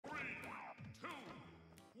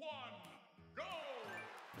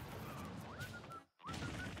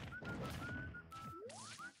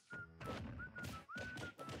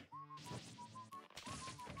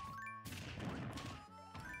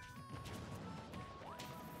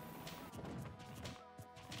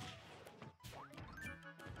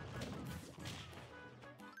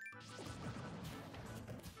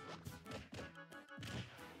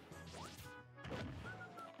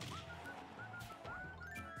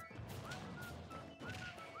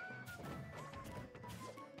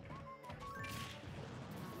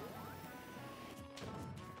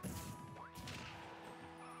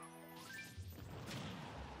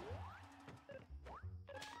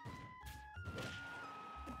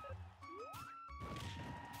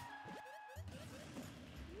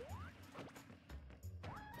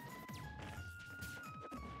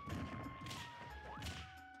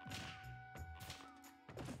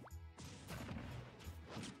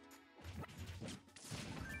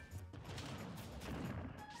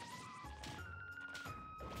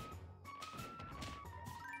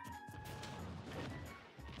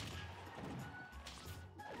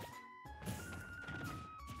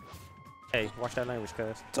Hey, watch that language,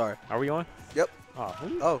 cuz. Sorry. Are we on? Yep.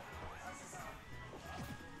 Oh.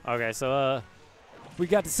 Okay, so we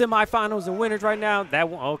got the semifinals and winners right now. That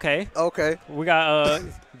one, okay. Okay. We got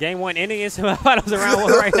game 1 ending in semifinals in round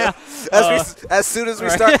 1 right now. As soon as we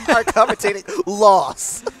start commentating,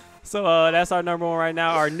 loss. So that's our number 1 right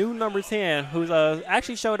now. Our new number 10, who's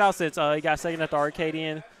actually showed out since he got second at the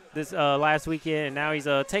Arcadian this last weekend, and now he's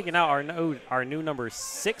taking out our new number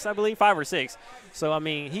 6, I believe, 5 or 6. So I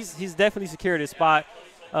mean, he's definitely secured his spot.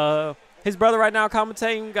 His brother right now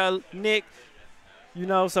commentating, Nick. You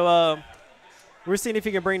know, so we're seeing if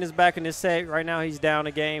he can bring this back in this set. Right now he's down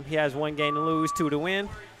a game. He has 1 game to lose, 2 to win,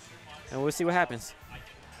 and we'll see what happens.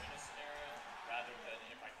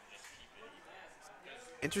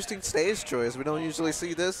 Interesting stage choice. We don't usually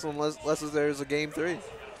see this unless there's a game 3.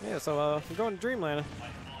 Yeah, so we're going to Dreamland.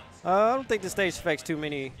 I don't think the stage affects too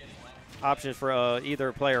many options for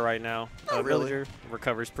either player right now. Not really. Villager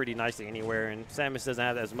recovers pretty nicely anywhere, and Samus doesn't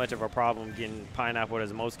have as much of a problem getting pineapple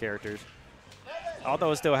as most characters.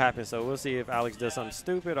 Although it still happens, so we'll see if Alex does something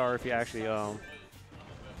stupid or if he actually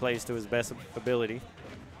plays to his best ability.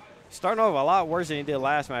 Starting off a lot worse than he did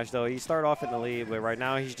last match, though. He started off in the lead, but right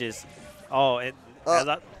now he's just I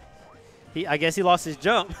guess he lost his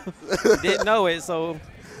jump. He didn't know it, so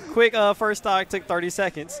quick first stock took 30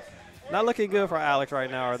 seconds. Not looking good for Alex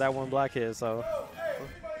right now, or That1blakkkid. So.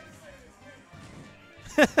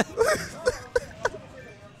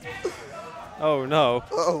 Oh no.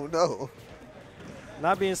 Oh no.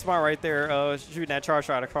 Not being smart right there, shooting that charge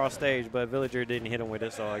shot across stage, but Villager didn't hit him with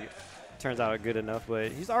it, so it turns out good enough.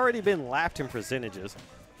 But he's already been lapped in percentages.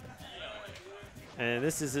 And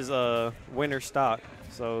this is his winner stock,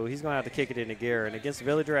 so he's going to have to kick it into gear. And against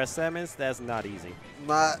Villager at Samus, that's not easy.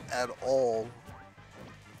 Not at all.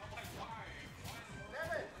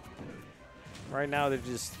 Right now, they're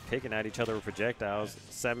just picking at each other with projectiles.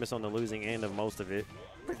 Samus on the losing end of most of it.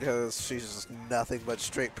 Because she's just nothing but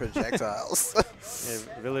straight projectiles.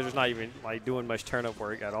 Yeah, Villager's not even like doing much turn-up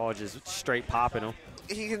work at all, just straight popping them.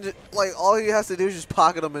 He can just, all he has to do is just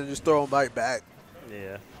pocket them and just throw them right back.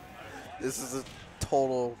 Yeah. This is a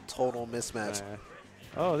total mismatch.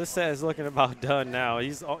 Oh, this set is looking about done now.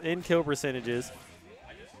 He's in kill percentages,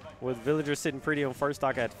 with Villager sitting pretty on first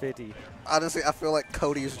stock at 50. Honestly, I feel like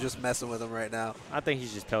Cody's just messing with him right now. I think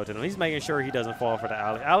he's just pelting him. He's making sure he doesn't fall for the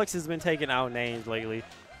Alex. Alex has been taking out names lately,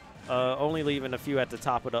 only leaving a few at the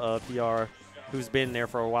top of the PR who's been there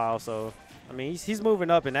for a while. So, I mean, he's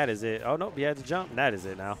moving up, and that is it. Oh, nope, he had to jump, and that is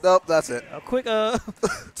it now. Nope, that's it. A quick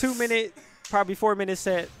 2-minute, probably 4-minute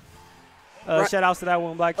set. Shout outs to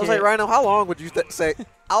That1blakkkid. I was like, Rhino, how long would you say?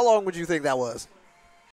 How long would you think that was?